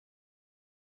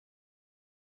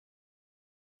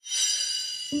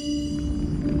Today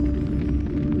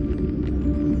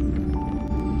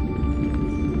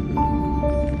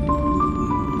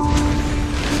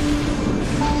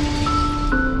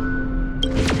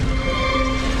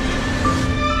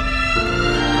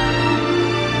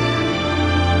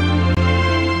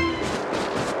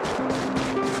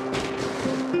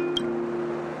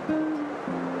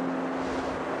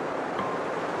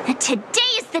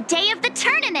is the day of the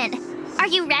tournament! Are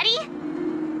you ready?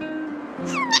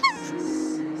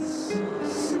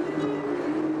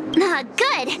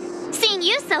 Good! Seeing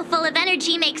you so full of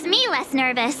energy makes me less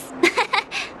nervous.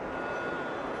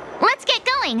 Let's get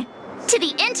going! To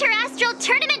the Interastral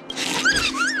Tournament!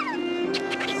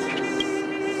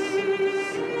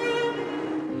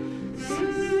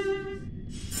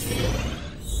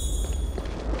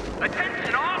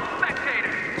 Attention all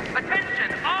spectators!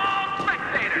 Attention all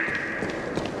spectators!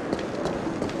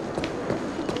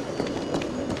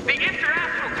 The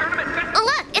Interastral Tournament Festival...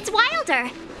 Look, it's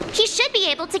Wilder! He should be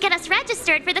able to get us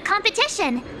registered for the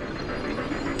competition.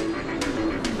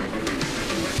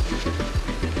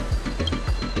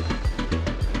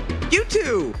 You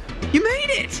two! You made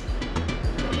it!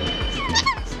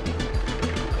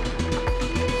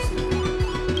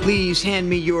 Please hand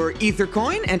me your ether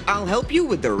coin and I'll help you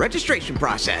with the registration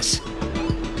process.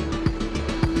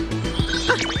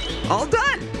 All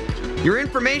done! Your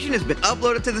information has been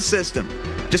uploaded to the system.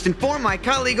 Just inform my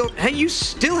colleague, hey, you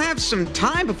still have some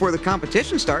time before the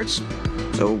competition starts.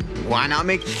 So why not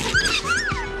make...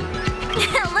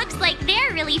 Looks like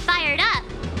they're really fired up.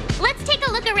 Let's take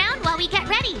a look around while we get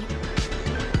ready.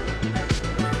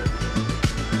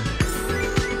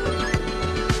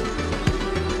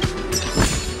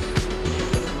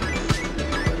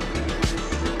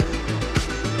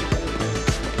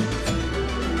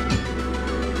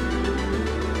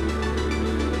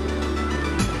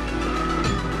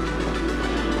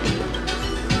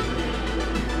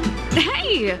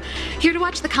 Hey! Here to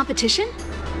watch the competition?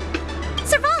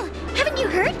 Serval, haven't you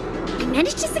heard? I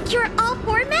managed to secure all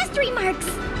 4 mastery marks.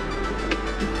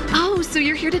 Oh, so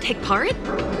you're here to take part?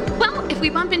 Well, if we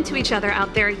bump into each other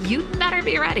out there, you better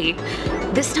be ready.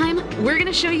 This time, we're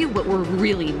gonna show you what we're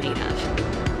really made of.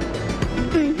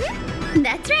 Mm-hmm.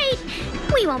 That's right.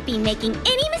 We won't be making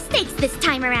any mistakes this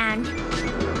time around.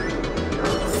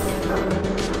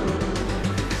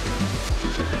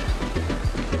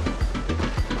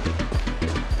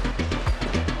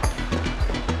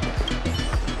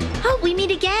 Oh, we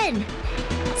meet again.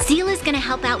 Seela's gonna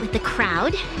help out with the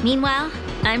crowd. Meanwhile,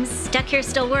 I'm stuck here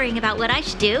still worrying about what I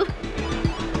should do.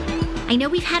 I know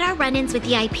we've had our run-ins with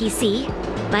the IPC,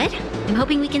 but I'm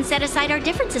hoping we can set aside our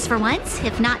differences for once,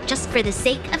 if not just for the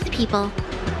sake of the people.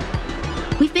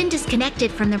 We've been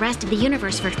disconnected from the rest of the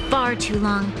universe for far too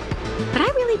long, but I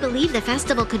really believe the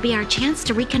festival could be our chance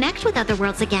to reconnect with other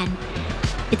worlds again.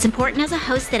 It's important as a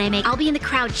host that I'll be in the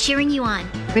crowd cheering you on.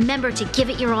 Remember to give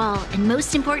it your all, and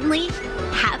most importantly,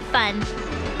 have fun.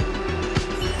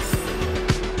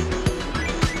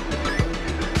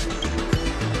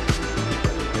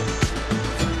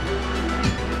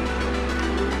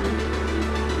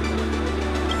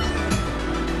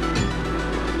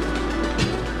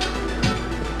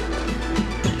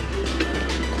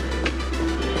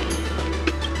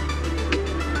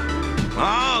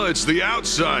 Oh, it's the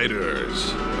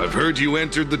Outsiders. I've heard you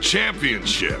entered the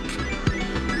championship.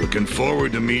 Looking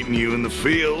forward to meeting you in the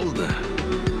field.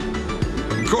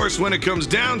 Of course, when it comes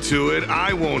down to it,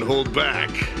 I won't hold back.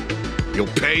 You'll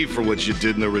pay for what you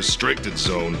did in the restricted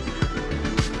zone.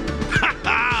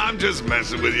 I'm just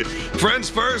messing with you. Friends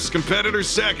first, competitors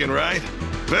second, right?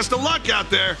 Best of luck out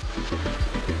there.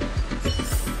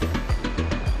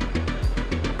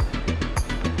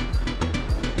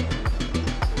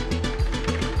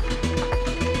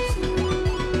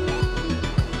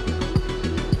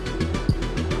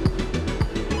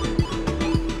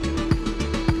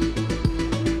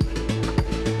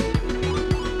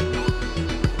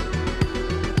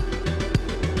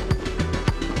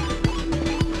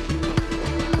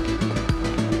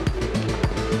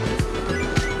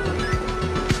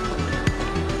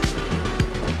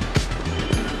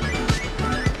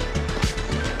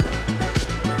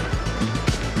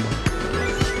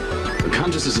 The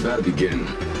contest is about to begin.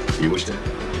 You wish to...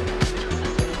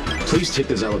 Please take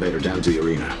this elevator down to the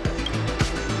arena.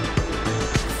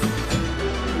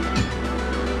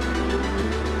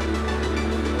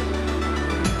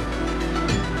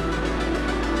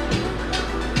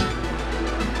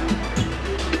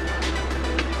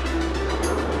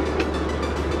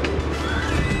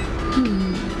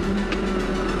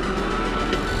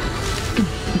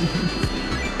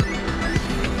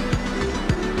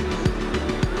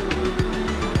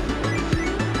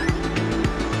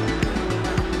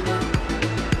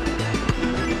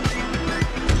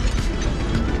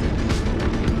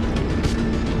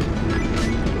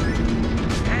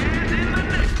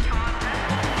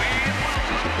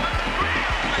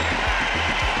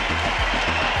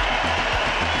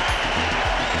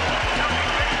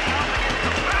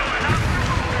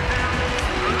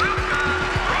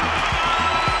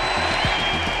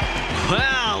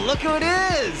 so it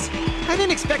is! I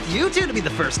didn't expect you two to be the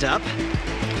first up.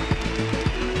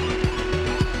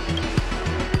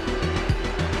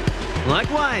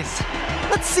 Likewise.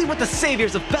 Let's see what the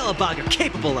saviors of Belobog are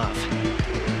capable of.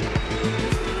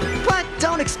 But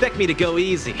don't expect me to go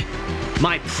easy.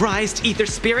 My prized ether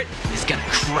spirit is gonna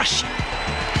crush you.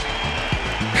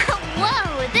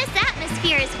 Whoa, this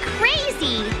atmosphere is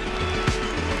crazy!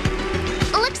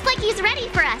 Looks like he's ready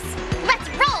for us. Let's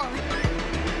roll!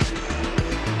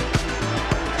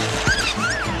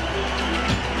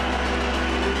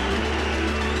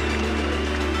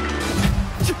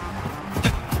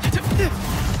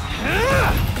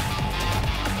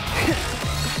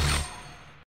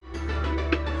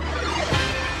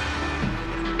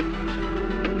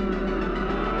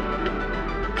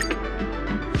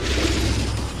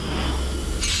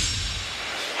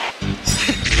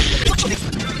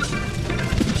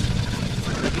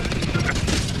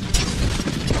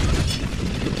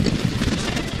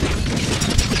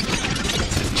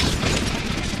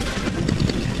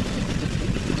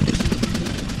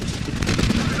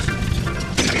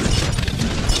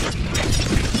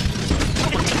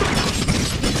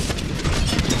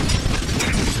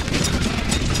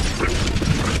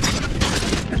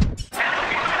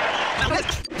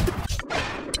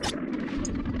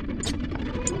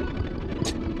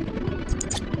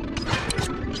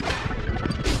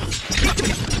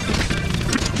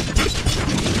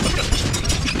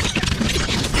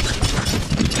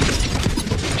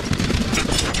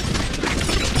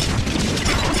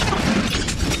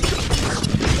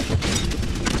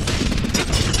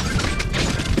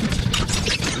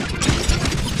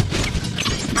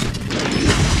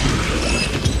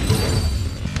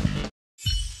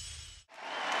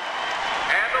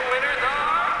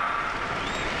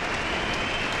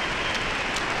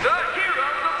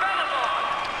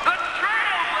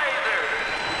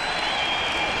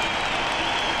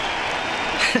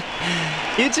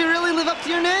 You two really live up to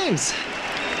your names.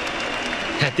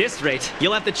 At this rate,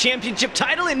 you'll have the championship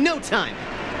title in no time.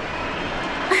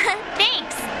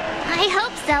 Thanks. I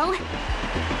hope so.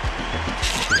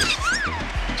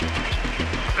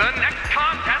 The next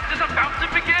contest is about to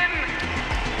begin!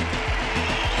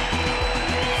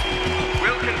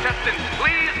 Will contestants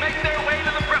please make their way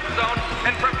to the prep zone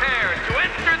and prepare to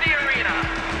enter the arena?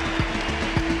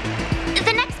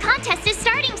 The next contest is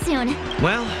starting soon.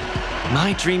 Well,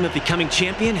 my dream of becoming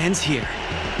champion ends here.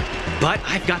 But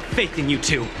I've got faith in you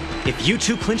two. If you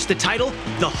two clinch the title,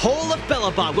 the whole of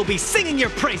Belobog will be singing your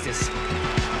praises.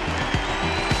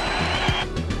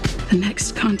 The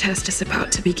next contest is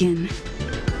about to begin.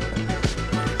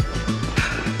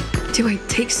 Do I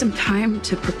take some time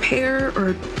to prepare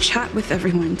or chat with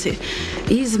everyone to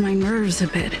ease my nerves a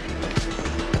bit?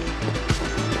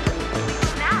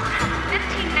 Now have a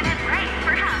 15-minute break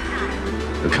for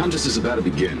halftime. The contest is about to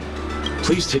begin.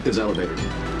 Please take this elevator.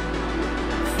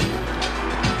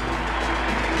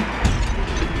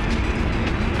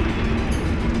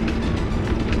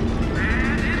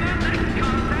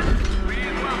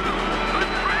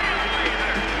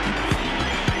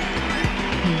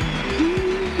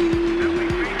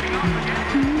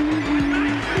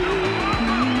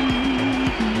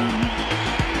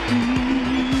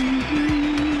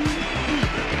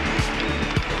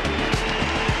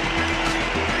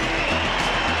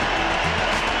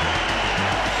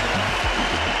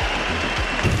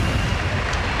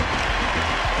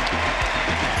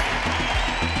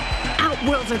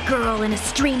 Outworld's a girl in a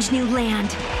strange new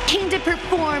land, came to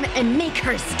perform and make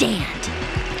her stand.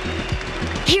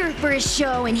 Here for a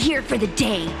show and here for the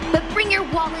day, but bring your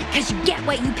wallet cause you get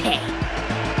what you pay.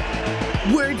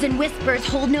 Words and whispers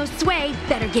hold no sway,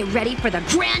 better get ready for the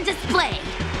grand display.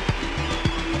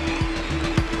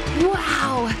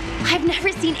 Wow, I've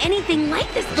never seen anything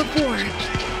like this before.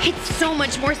 It's so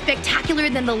much more spectacular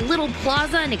than the little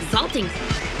plaza and exalting.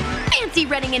 Fancy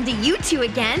running into you two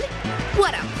again.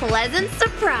 What a pleasant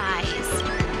surprise.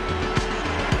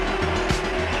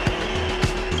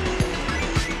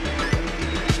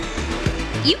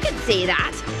 You could say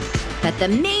that, but the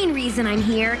main reason I'm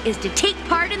here is to take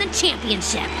part in the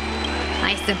championship.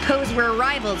 I suppose we're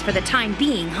rivals for the time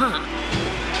being, huh?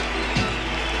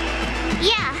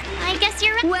 Yeah, I guess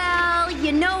you're right. Well,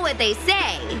 you know what they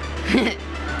say.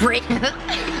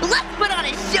 Let's put on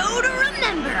a show to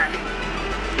remember.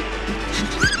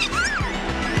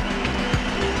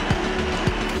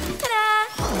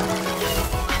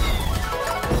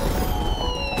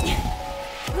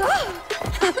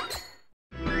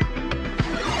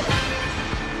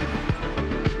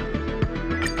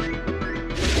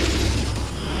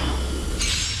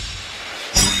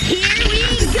 Here we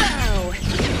go!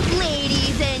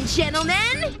 Ladies and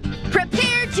gentlemen,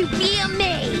 prepare to be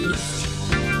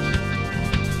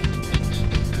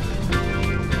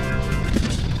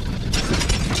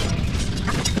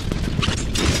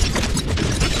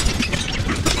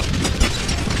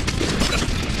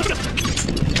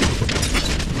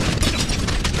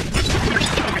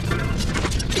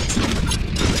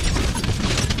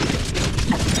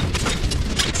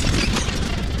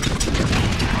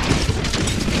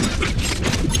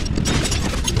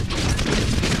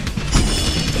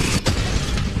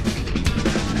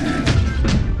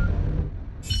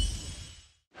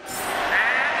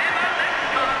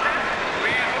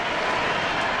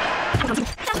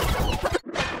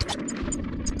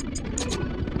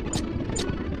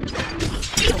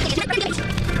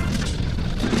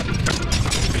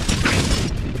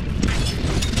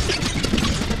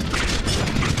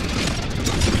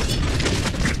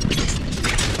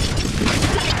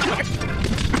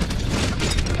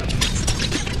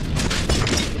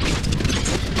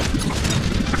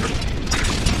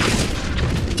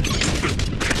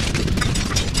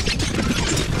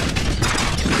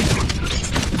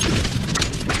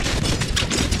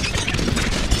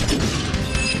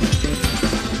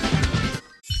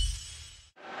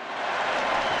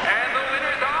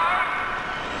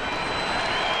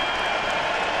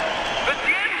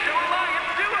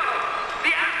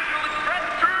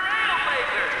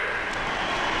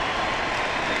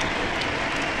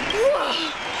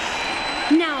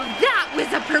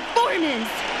performance!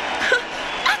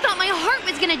 I thought my heart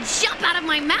was gonna jump out of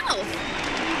my mouth!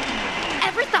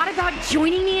 Ever thought about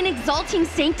joining me in Exalting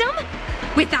Sanctum?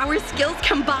 With our skills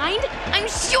combined, I'm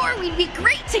sure we'd be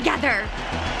great together!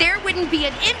 There wouldn't be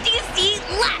an empty seat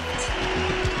left!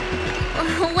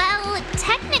 Well,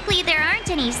 technically there aren't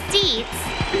any seats.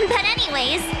 But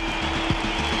anyways...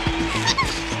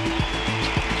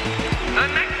 The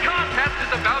next contest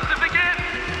is about to begin.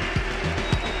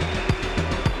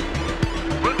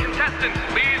 Will contestants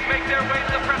please make their way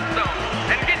to the prep zone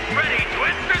and get ready to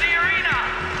enter the arena?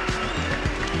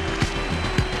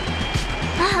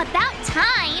 About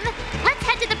time! Let's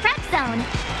head to the prep zone.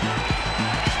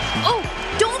 Oh,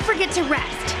 don't forget to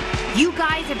rest. You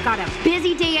guys have got a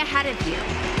busy day ahead of you.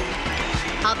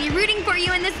 I'll be rooting for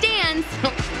you in the stands.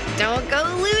 Don't go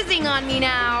losing on me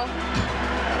now.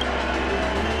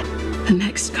 The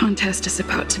next contest is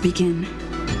about to begin.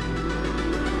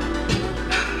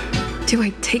 Do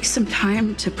I take some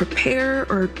time to prepare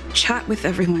or chat with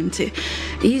everyone to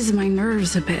ease my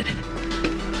nerves a bit?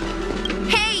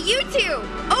 Hey, you two!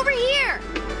 Over here!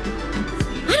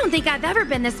 I don't think I've ever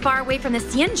been this far away from the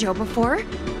Xianzhou before.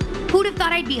 Who'd have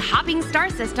thought I'd be hopping star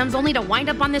systems only to wind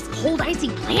up on this cold, icy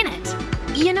planet?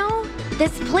 You know,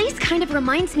 this place kind of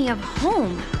reminds me of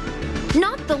home.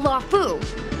 Not the Luofu,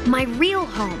 my real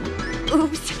home.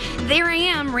 Oops, there I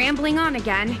am, rambling on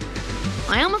again.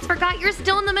 I almost forgot you're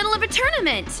still in the middle of a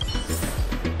tournament.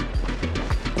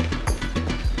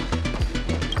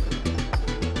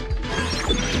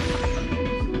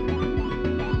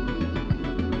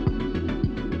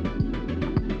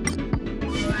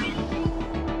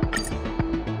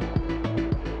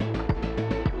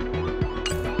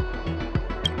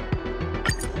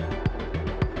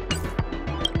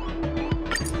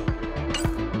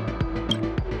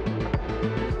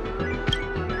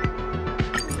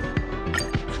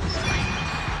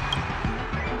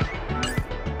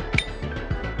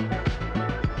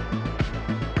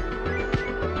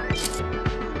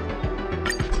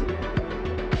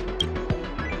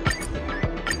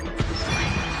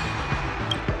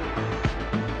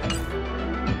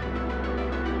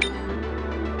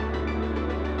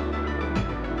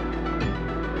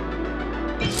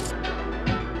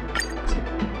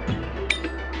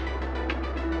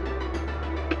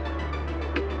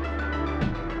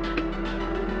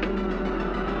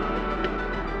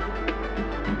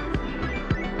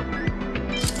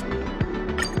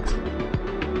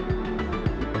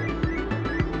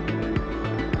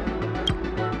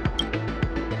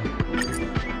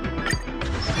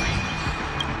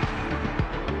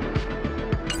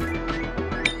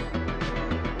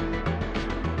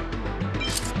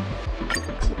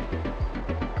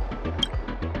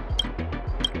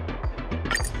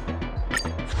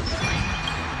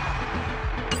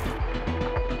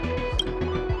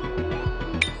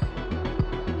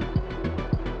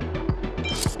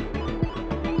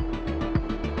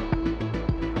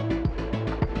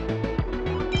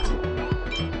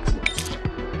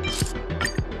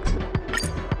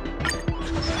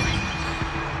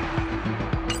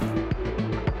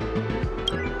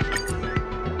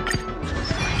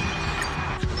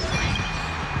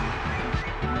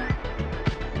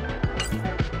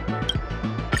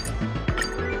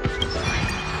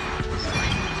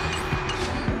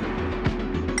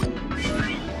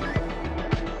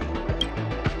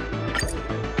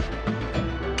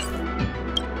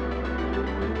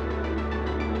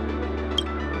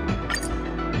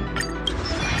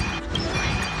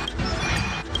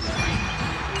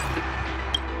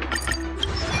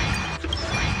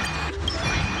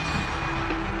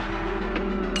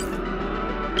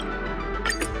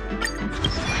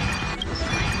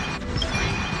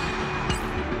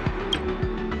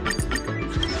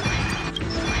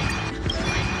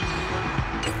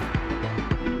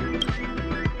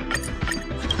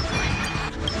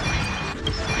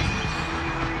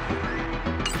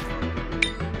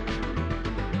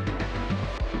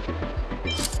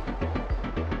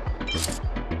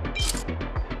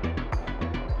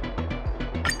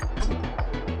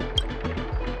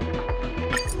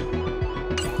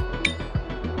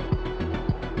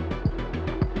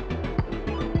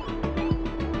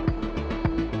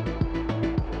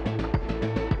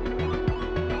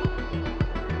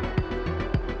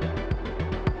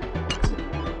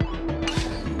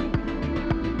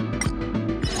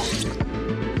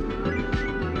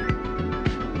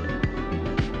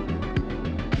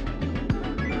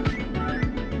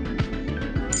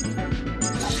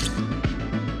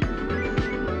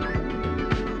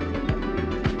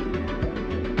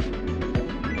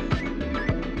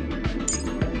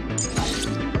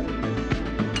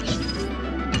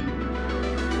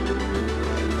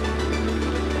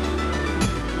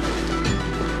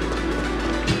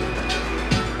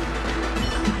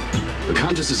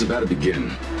 contest is about to begin.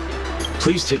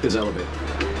 Please take this elevator.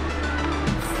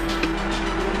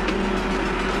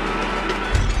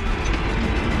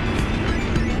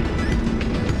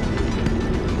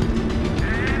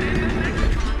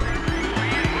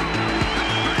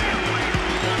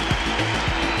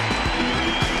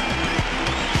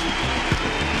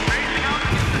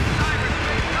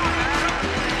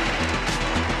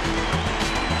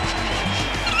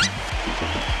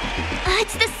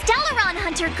 It's the Stellaron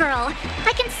Hunter girl.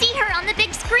 I can see her on the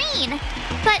big screen.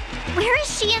 But where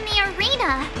is she in the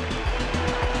arena?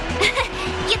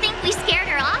 You think we scared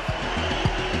her off?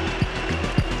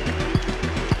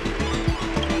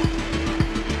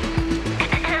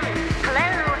 Hello?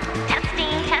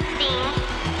 Testing, testing.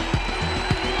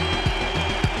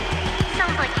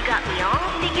 Sounds like you got me all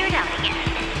figured out again.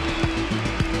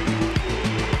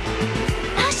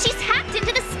 She's hacked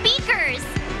into the speakers.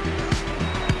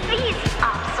 These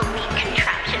obsolete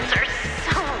contraptions are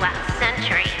so last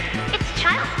century. It's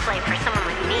child's play for someone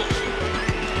like me.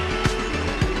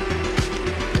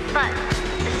 But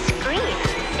the screen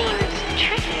seems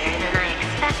trickier than I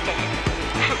expected.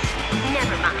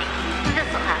 Never mind.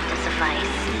 This'll have to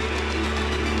suffice.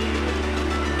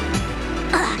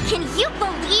 Can you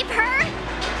believe her?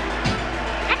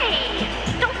 Hey,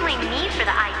 don't blame me for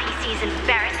the IPC's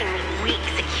embarrassingly weak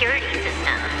security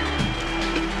system.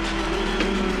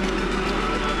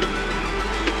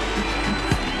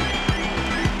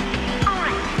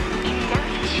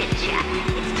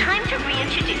 It's time to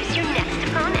reintroduce your next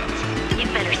opponent.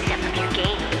 You'd better step up your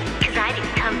game, because I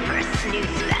didn't come for a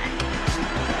snooze fest.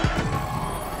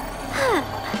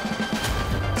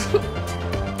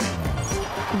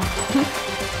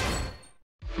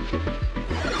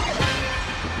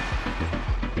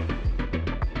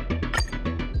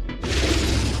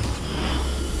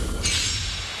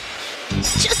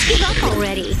 Just give up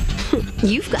already.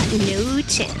 You've got no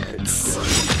chance.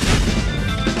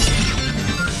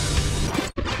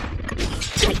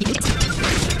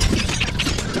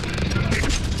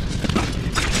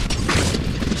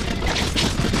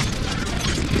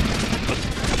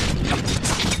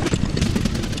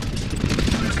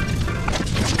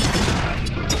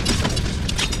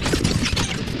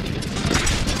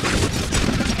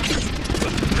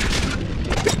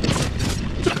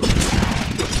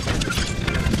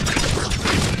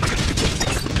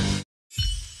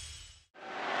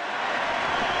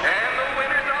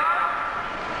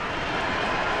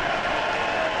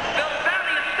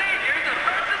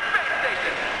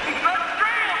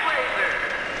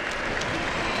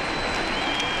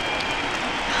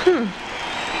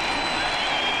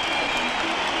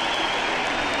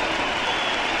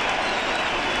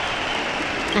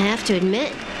 I have to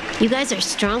admit, you guys are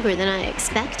stronger than I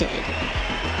expected.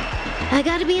 I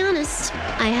gotta be honest,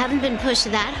 I haven't been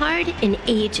pushed that hard in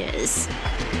ages.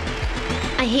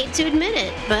 I hate to admit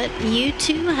it, but you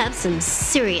two have some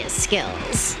serious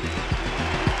skills.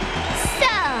 So,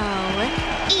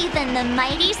 even the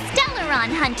mighty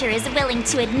Stellaron Hunter is willing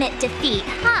to admit defeat,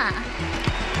 huh?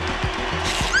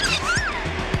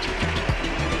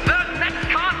 The next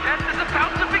contest is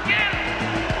about to begin!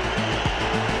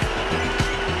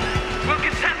 Will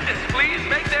contestants please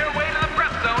make their way to the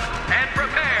prep zone and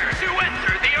prepare to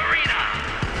enter the arena!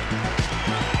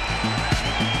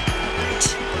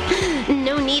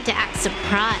 No need to act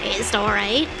surprised,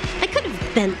 alright? I could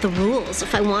have bent the rules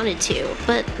if I wanted to,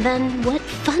 but then what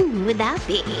fun would that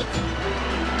be?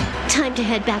 Time to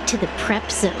head back to the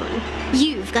prep zone.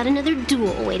 You've got another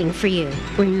duel waiting for you,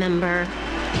 remember?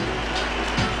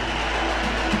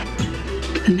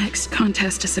 The next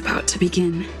contest is about to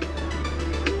begin.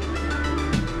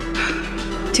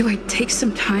 Do I take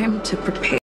some time to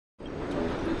prepare?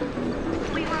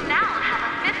 We will now have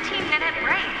a 15-minute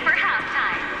break for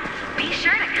halftime. Be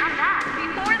sure to come back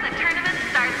before the tournament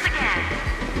starts again.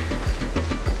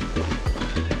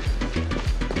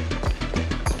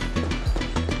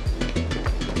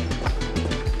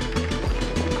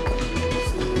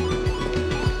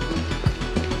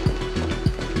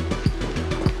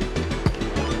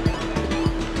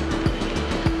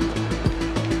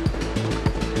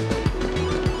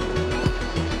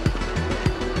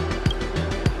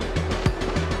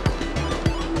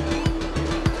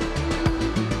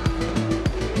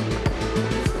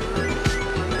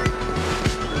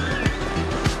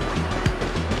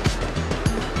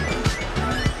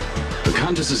 The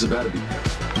contest is about to be.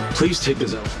 Please take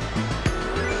this out.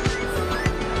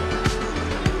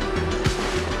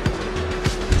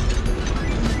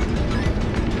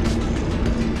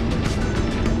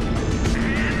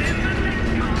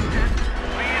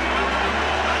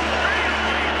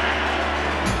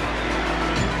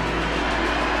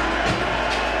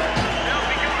 They'll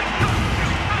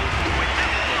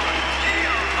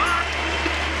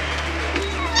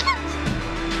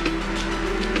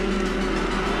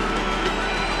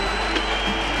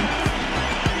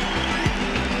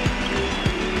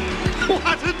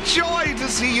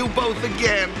see you both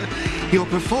again. Your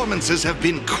performances have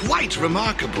been quite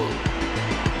remarkable.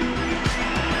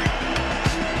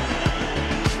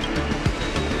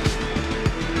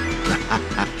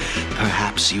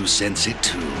 Perhaps you sense it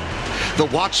too. The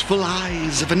watchful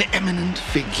eyes of an eminent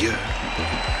figure.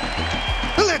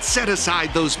 Let's set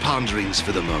aside those ponderings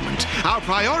for the moment. Our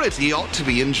priority ought to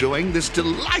be enjoying this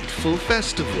delightful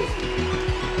festival.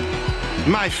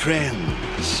 My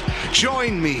friends,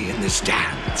 join me in this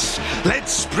dance.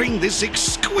 Let's bring this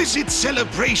exquisite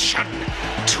celebration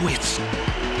to its...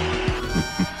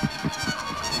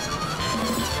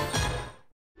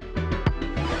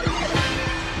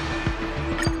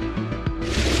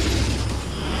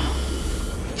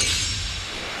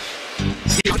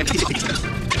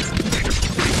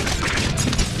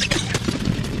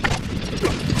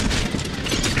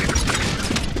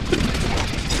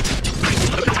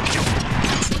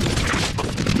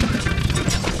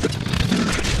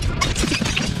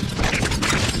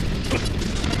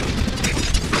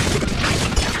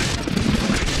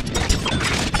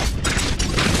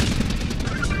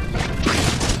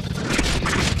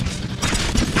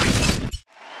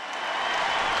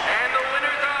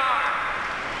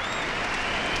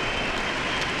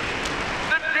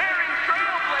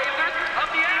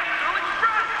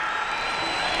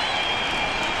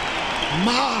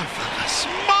 Marvelous,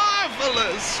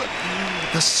 marvelous!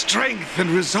 The strength and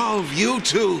resolve you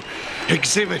two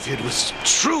exhibited was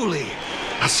truly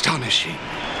astonishing.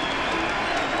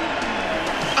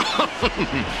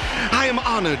 I am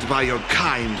honored by your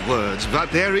kind words,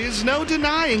 but there is no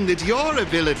denying that your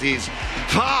abilities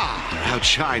far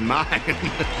outshine mine.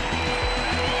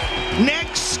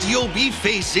 Next, you'll be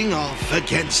facing off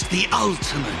against the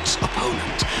ultimate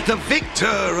opponent, the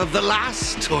victor of the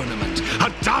last tournament, a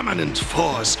dominant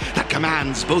force that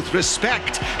commands both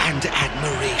respect and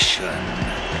admiration.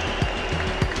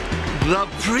 The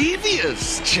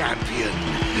previous champion,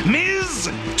 Ms.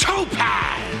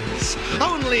 Topaz,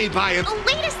 only by a... Oh,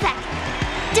 wait a sec!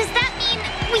 Does that mean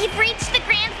we've reached the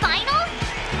grand final?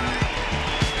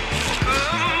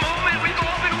 The moment we've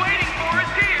all been waiting for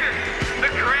is here! The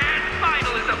grand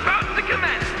final is about to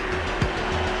commence!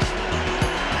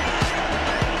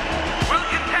 Will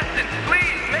contestants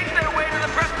please make their way to the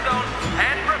prep zone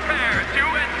and prepare to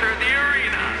enter the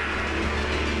arena?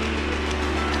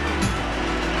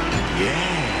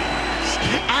 Yes,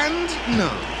 and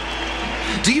no.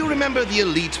 Do you remember the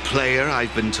elite player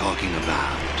I've been talking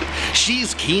about?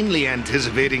 She's keenly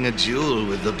anticipating a duel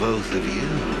with the both of you.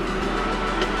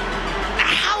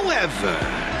 However,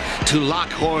 to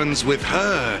lock horns with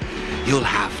her, you'll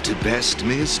have to best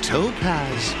Miss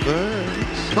Topaz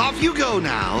first. Off you go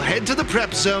now. Head to the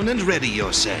prep zone and ready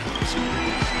yourselves.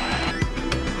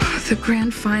 The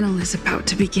grand final is about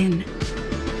to begin.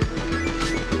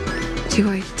 Do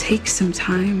I take some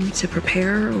time to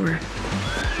prepare or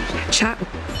chat?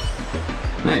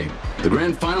 Hey, the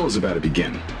grand final is about to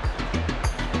begin.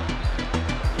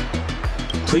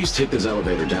 Please take this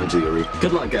elevator down to your...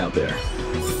 Good luck out there.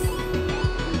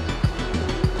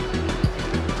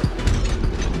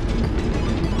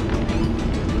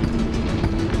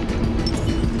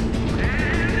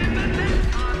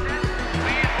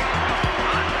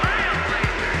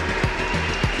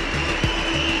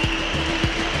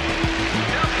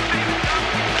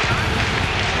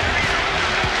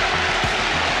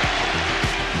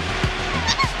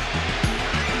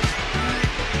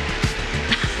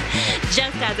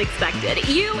 Just as expected,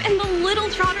 you and the little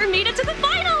trotter made it to the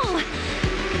final!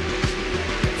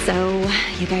 So,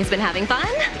 you guys been having fun?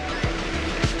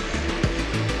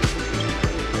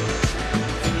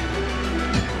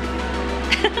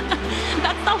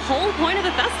 That's the whole point of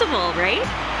the festival, right?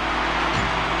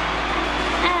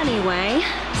 Anyway,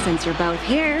 since you're both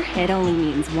here, it only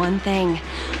means one thing.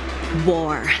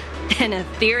 War. An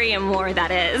Ethereum war,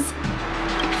 that is.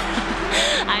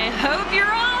 I hope you're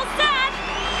all set!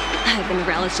 I've been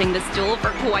relishing this duel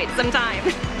for quite some time.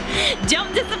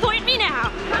 Don't disappoint me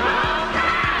now!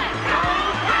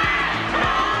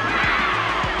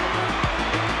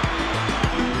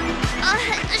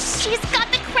 She's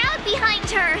got the crowd behind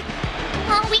her.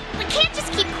 Oh, we can't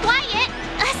just keep quiet.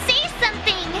 Say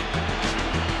something.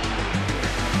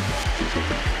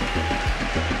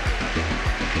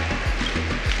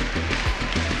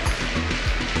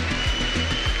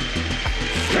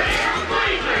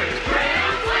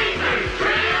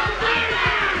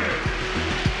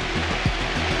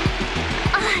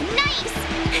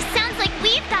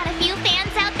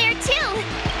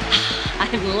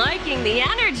 I'm liking the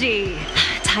energy.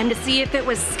 Time to see if it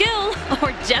was skill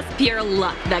or just pure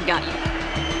luck that got you.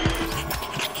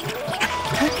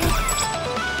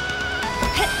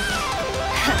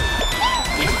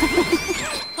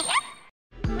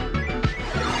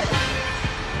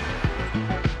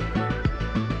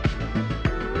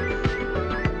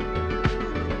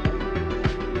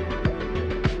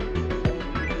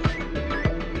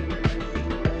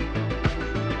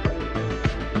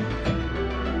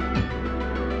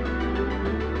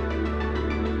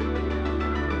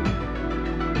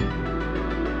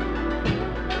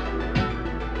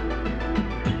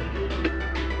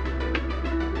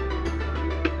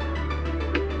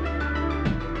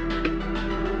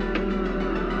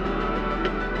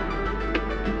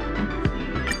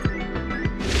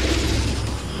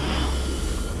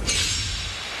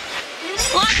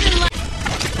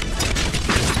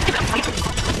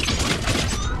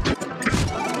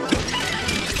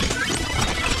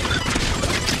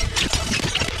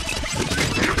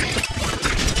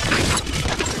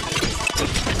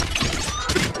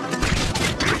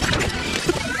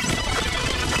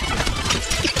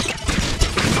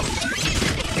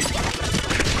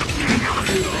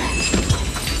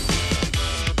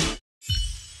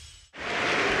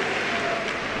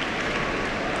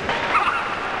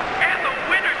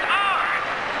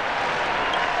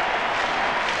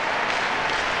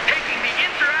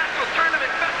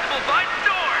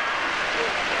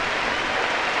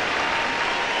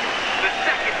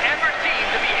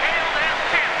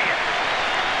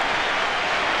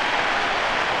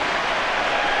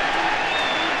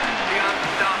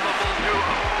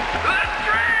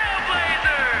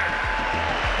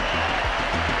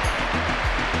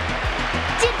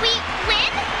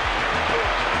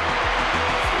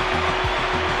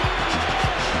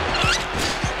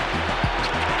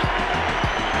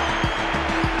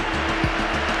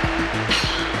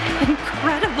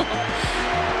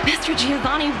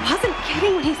 Giovanni wasn't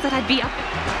kidding when he said I'd be up.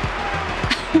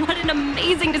 What an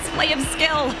amazing display of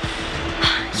skill.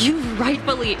 You've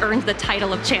rightfully earned the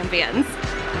title of champions.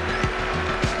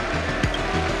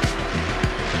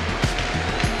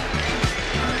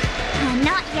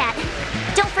 Not yet.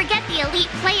 Don't forget the elite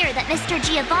player that Mr.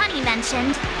 Giovanni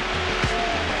mentioned.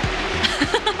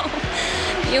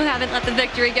 You haven't let the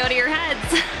victory go to your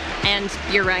heads. And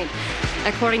you're right.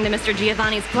 According to Mr.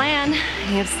 Giovanni's plan,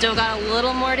 you've still got a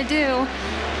little more to do.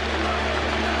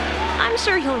 I'm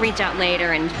sure he'll reach out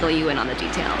later and fill you in on the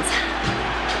details.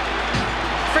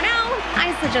 For now,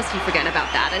 I suggest you forget about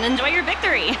that and enjoy your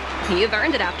victory. You've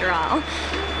earned it after all.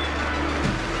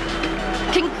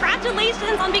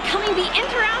 Congratulations on becoming the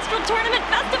Inter-Astral Tournament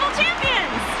Festival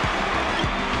Champions!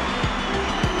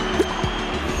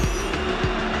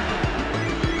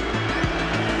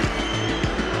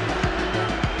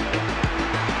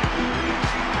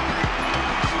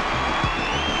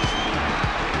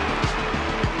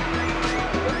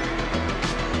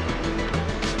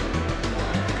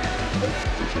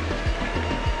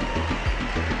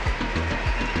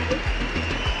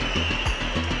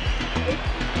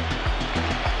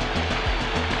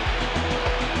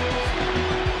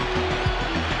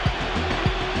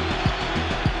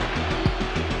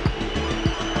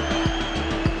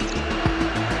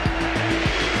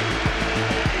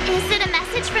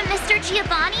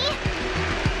 Giovanni?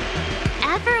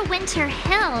 Everwinter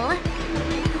Hill?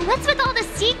 What's with all the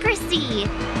secrecy?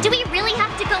 Do we really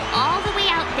have to go all the way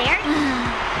out there?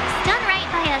 It's done right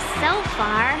by us so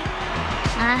far.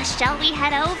 Shall we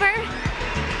head over?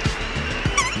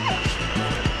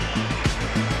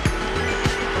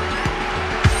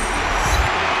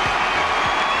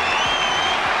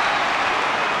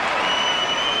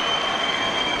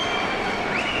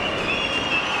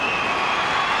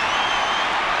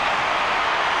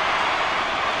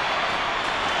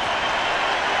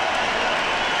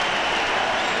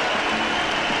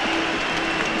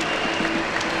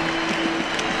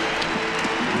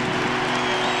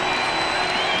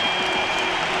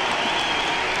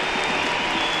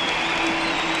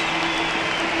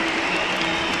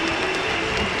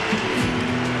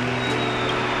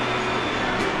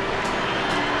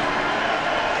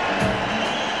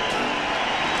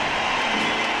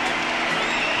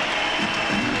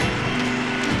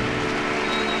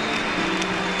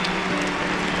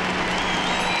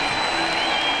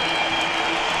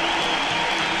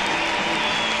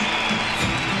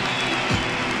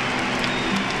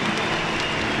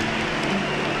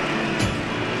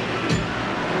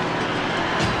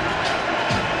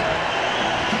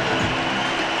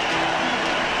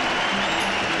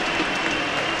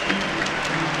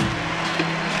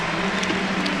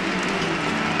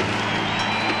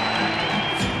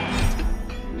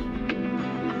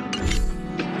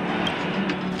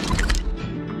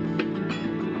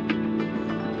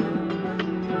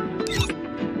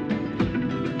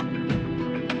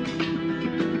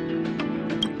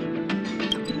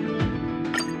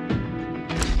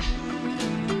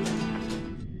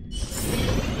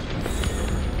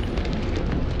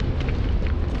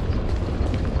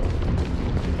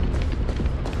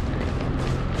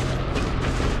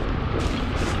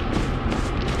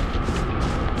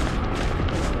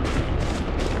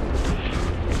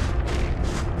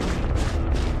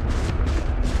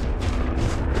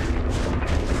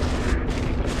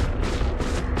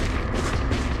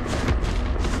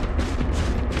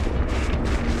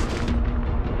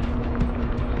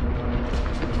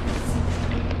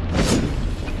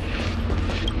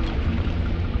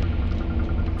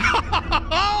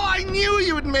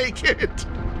 make it.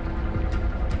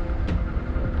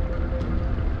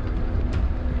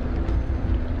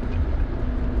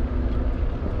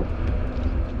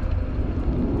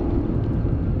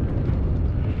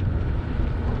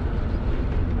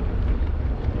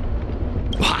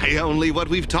 Why, only what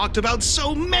we've talked about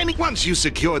so many. Once you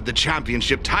secured the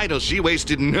championship title, she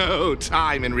wasted no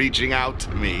time in reaching out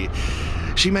to me.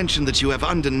 She mentioned that you have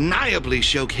undeniably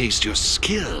showcased your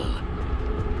skill.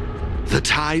 The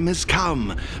time has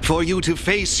come for you to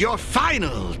face your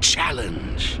final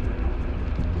challenge.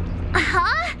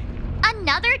 Huh?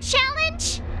 Another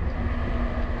challenge?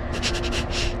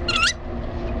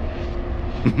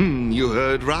 You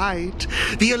heard right.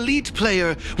 The elite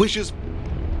player wishes...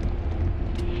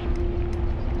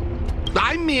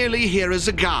 I'm merely here as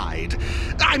a guide.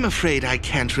 I'm afraid I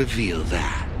can't reveal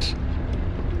that.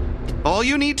 All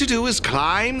you need to do is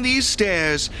climb these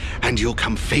stairs, and you'll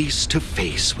come face to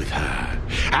face with her.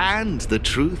 And the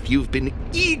truth you've been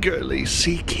eagerly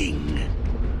seeking.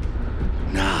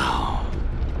 Now,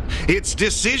 it's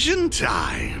decision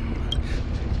time.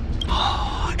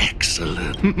 Oh,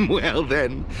 excellent. Well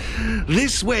then,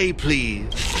 this way, please.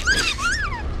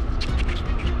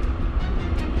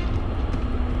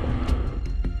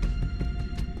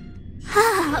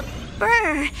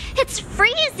 Brr, it's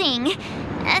freezing.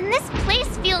 And this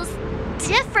place feels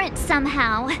different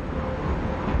somehow.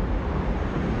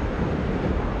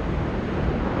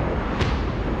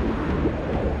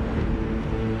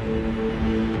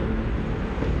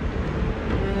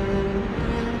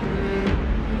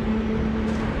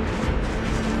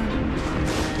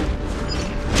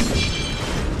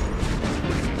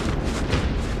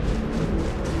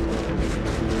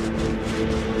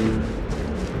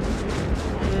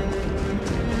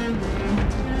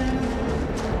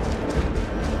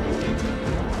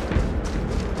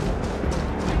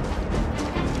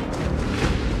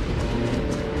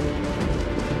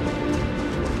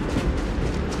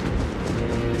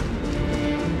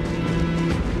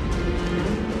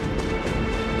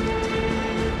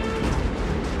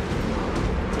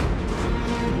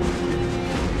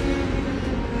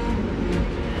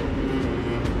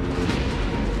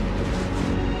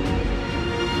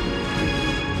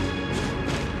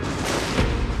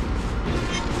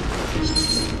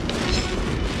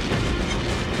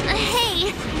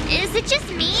 Is it just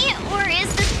me, or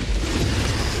is this...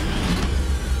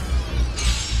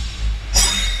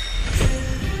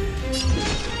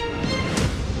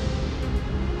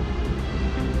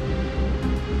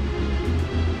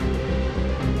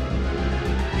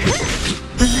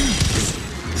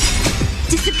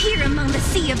 Disappear among the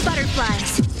sea of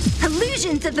butterflies.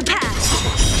 Illusions of the past.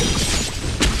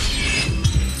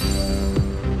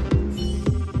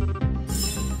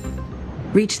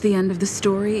 Reach the end of the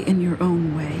story in your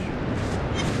own way.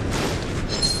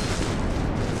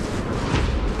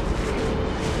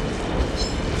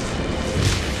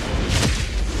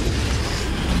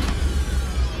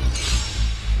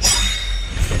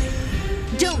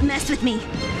 Don't mess with me.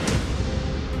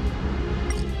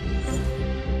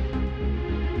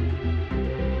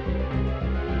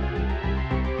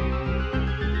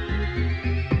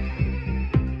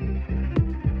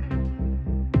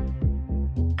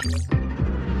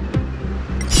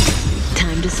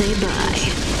 Time to say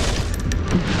bye.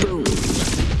 Boom.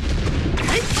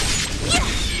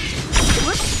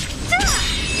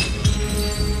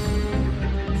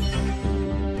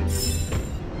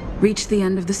 Reach the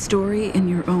end of the story in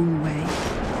your own way.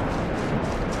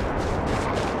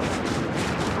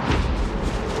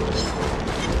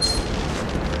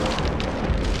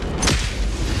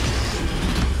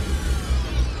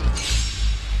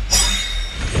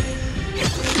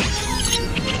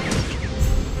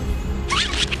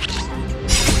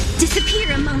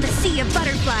 Disappear among the sea of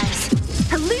butterflies.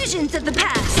 Illusions of the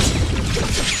past.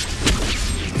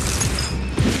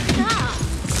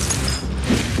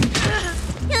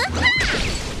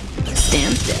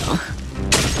 Stand still.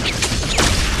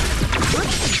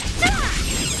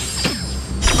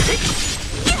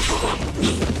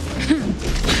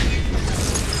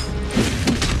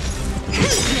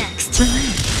 Who's next?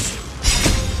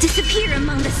 Disappear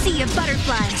among the sea of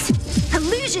butterflies.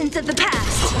 Illusions of the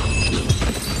past.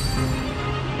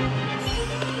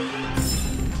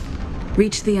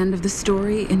 Reach the end of the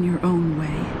story in your own way.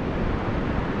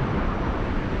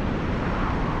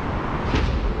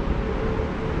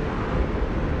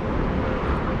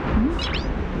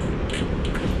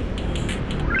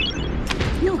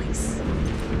 Noise.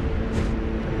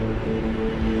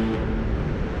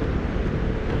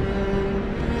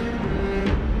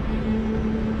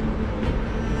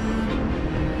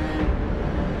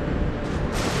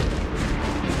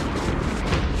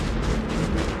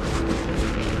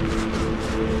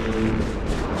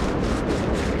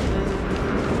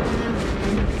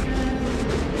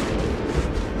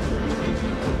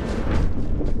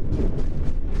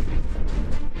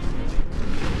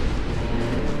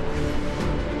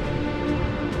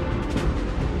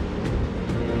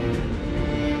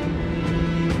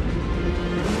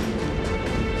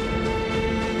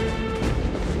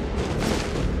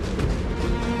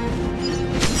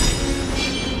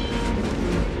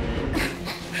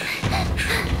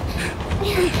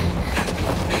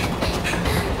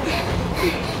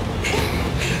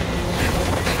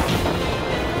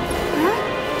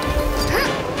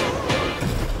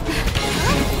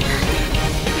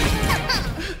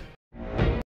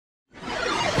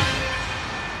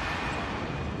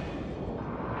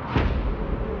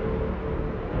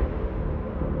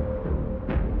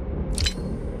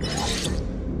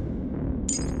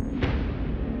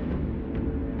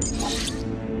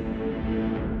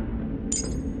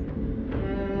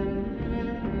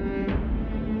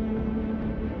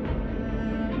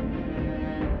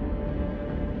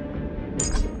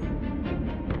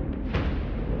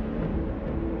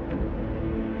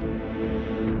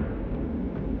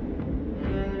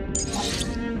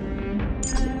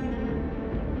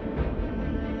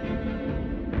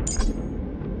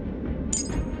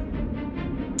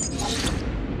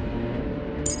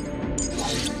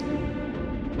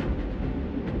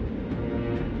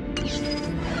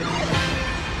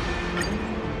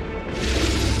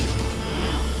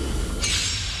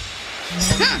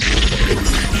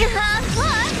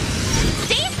 Look!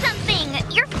 Say something!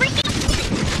 You're freaking...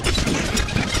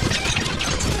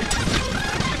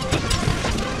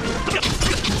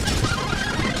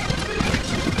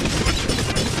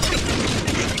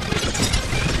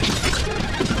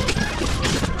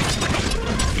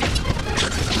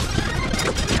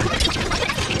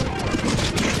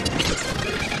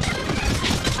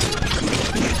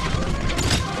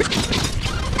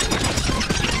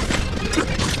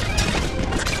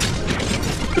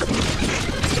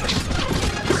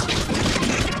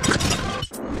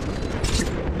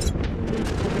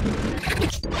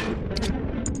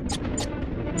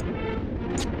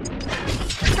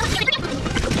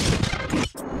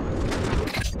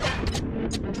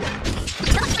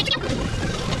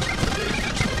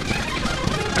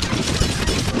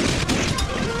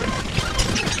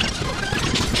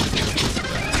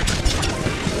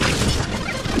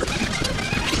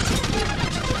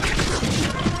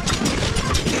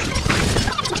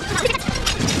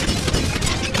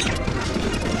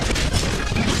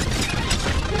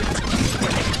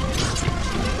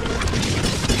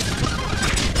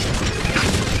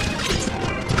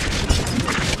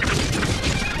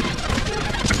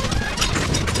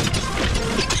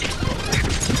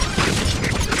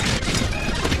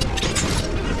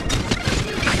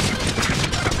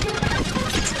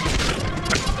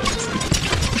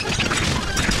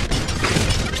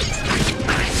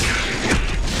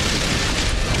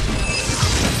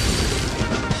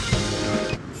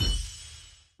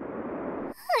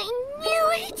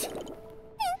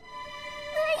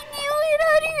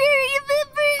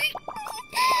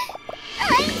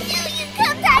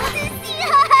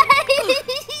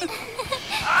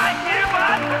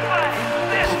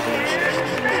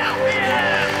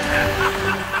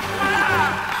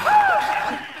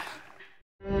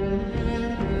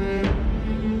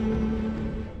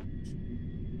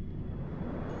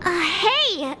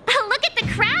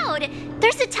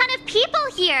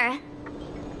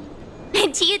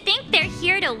 Do you think they're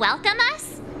here to welcome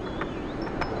us?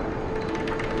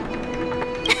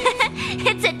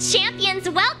 It's a champion's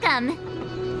welcome!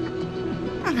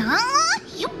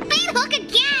 You beat Hook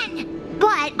again!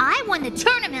 But I won the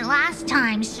tournament last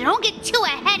time, so don't get too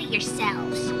ahead of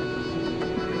yourselves.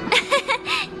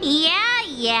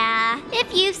 Yeah,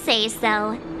 if you say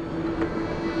so.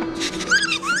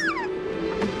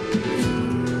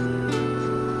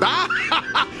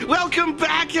 Welcome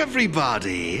back,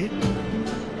 everybody!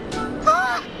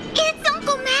 It's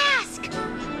Uncle Mask!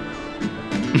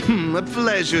 A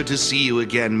pleasure to see you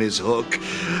again, Miss Hook.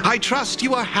 I trust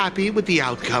you are happy with the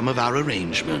outcome of our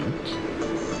arrangement.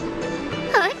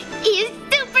 Hook is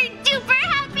super duper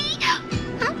happy!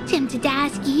 I'm tempted to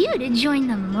ask you to join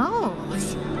the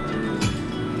moles.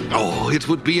 Oh, it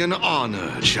would be an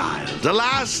honor, child.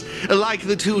 Alas, like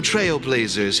the two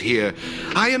trailblazers here,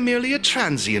 I am merely a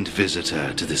transient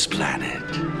visitor to this planet.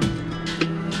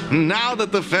 Now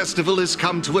that the festival has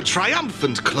come to a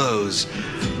triumphant close,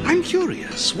 I'm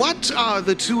curious, what are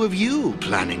the two of you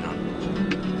planning on?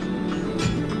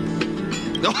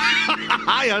 Oh,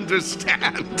 I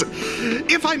understand.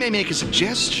 If I may make a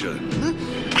suggestion,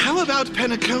 how about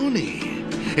Penacony?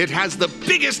 It has the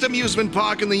biggest amusement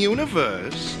park in the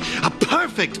universe. A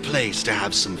perfect place to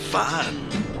have some fun.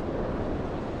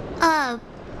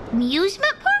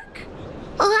 Amusement park?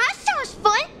 Well, that sounds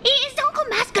fun. Is Uncle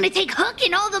Mask gonna take Hook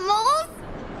and all the moles?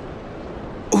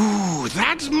 Ooh,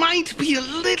 that might be a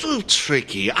little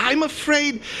tricky. I'm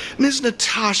afraid Ms.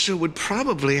 Natasha would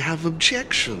probably have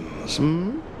objections,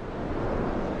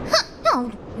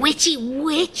 Oh, witchy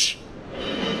witch.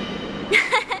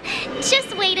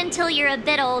 Just wait until you're a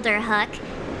bit older, Hook.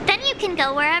 Then you can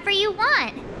go wherever you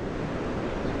want.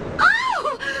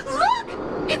 Oh, look!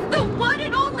 It's the one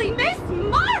and only Miss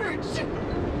March!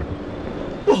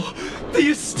 Oh, the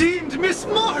esteemed Miss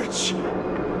March!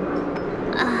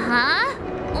 Uh-huh.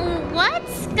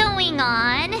 What's going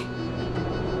on?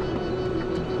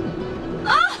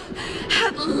 Ah!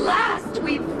 At last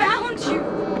we found you!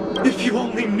 If you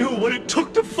only knew what it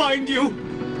took to find you!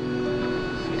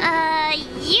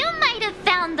 You might have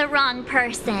found the wrong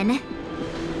person.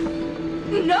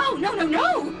 No!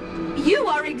 You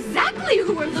are exactly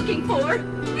who we're looking for!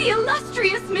 The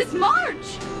illustrious Miss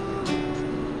March!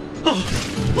 Oh,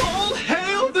 all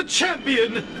hail the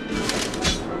champion!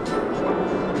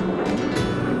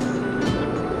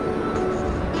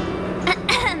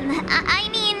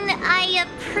 I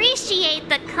appreciate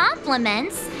the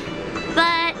compliments,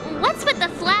 but what's with the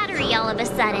flattery all of a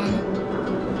sudden?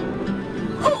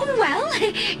 Oh, well,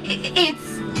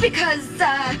 it's Because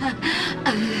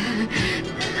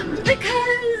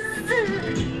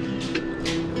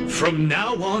From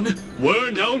now on,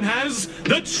 we're known as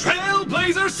the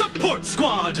Trailblazer Support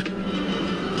Squad!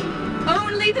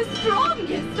 Only the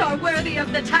strongest are worthy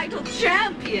of the title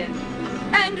champion.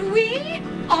 And we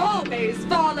always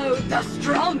follow the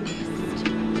strongest.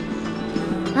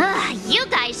 Ugh, you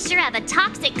guys sure have a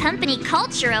toxic company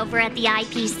culture over at the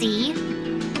IPC.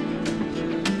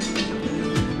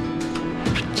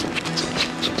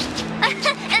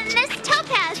 Miss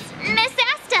Topaz, Miss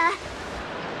Asta.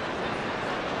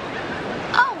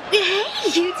 Oh, hey,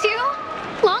 you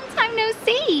two. Long time no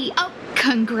see. Oh,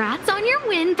 congrats on your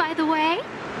win, by the way.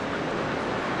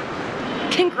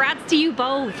 Congrats to you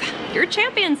both. You're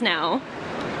champions now.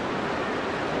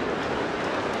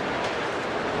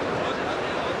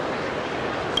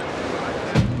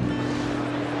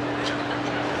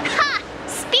 Ha!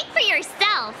 Speak for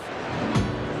yourself.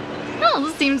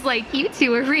 Oh, seems like you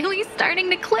two are really starting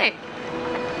to click.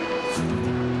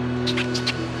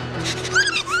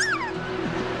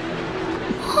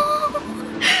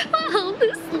 Oh,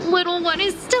 this little one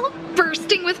is still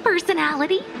bursting with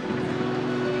personality.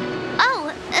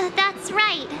 Oh, that's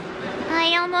right.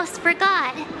 I almost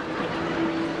forgot.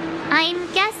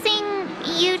 I'm guessing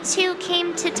you two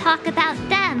came to talk about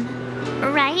them,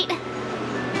 right?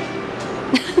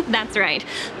 That's right.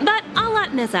 But I'll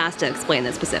let Miss Asta explain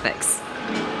the specifics.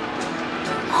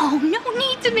 Oh, no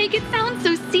need to make it sound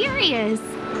so serious.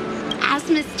 As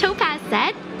Miss Topaz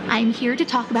said, I'm here to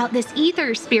talk about this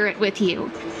ether spirit with you.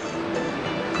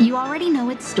 You already know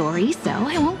its story, so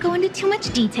I won't go into too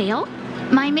much detail.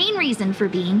 My main reason for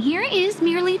being here is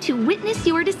merely to witness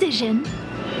your decision.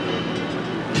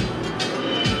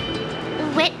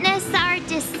 Witness our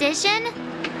decision?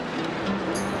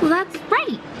 That's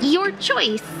right, your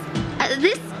choice.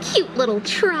 This cute little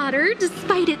trotter,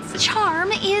 despite its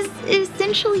charm, is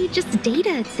essentially just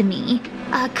data to me.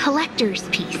 A collector's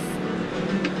piece.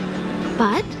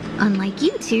 But, unlike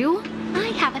you two, I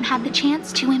haven't had the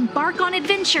chance to embark on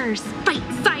adventures, fight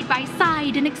side by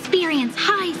side, and experience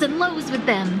highs and lows with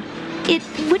them. It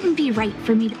wouldn't be right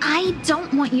for me. I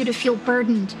don't want you to feel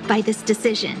burdened by this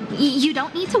decision. You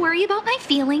don't need to worry about my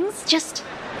feelings. Just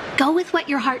go with what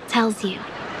your heart tells you.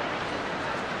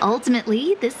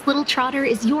 Ultimately, this little trotter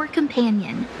is your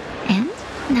companion, and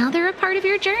now they're a part of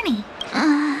your journey.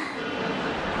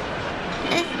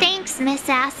 Thanks, Miss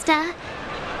Asta.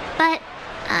 But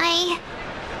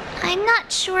I'm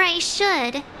not sure I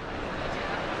should.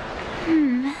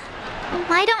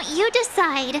 Why don't you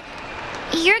decide?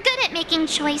 You're good at making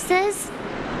choices.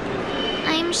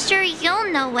 I'm sure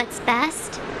you'll know what's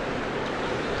best.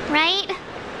 Right?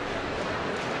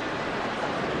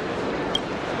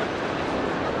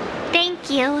 Thank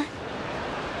you.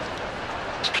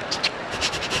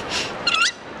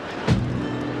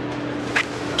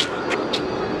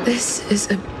 This is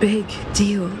a big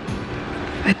deal.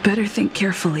 I'd better think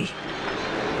carefully.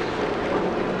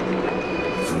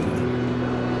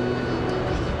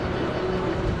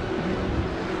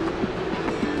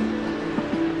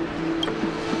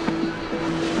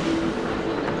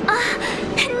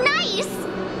 Nice!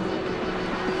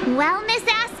 Well, Miss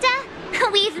Asta,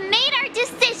 we've made our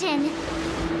decision.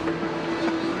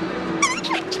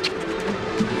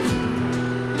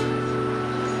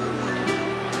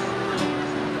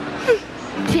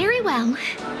 Very well.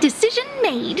 Decision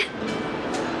made.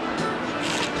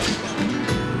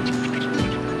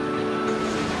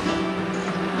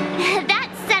 That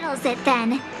settles it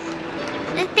then.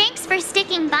 Thanks for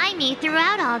sticking by me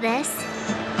throughout all this.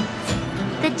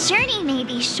 The journey may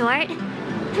be short,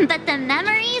 but the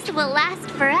memories will last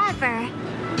forever.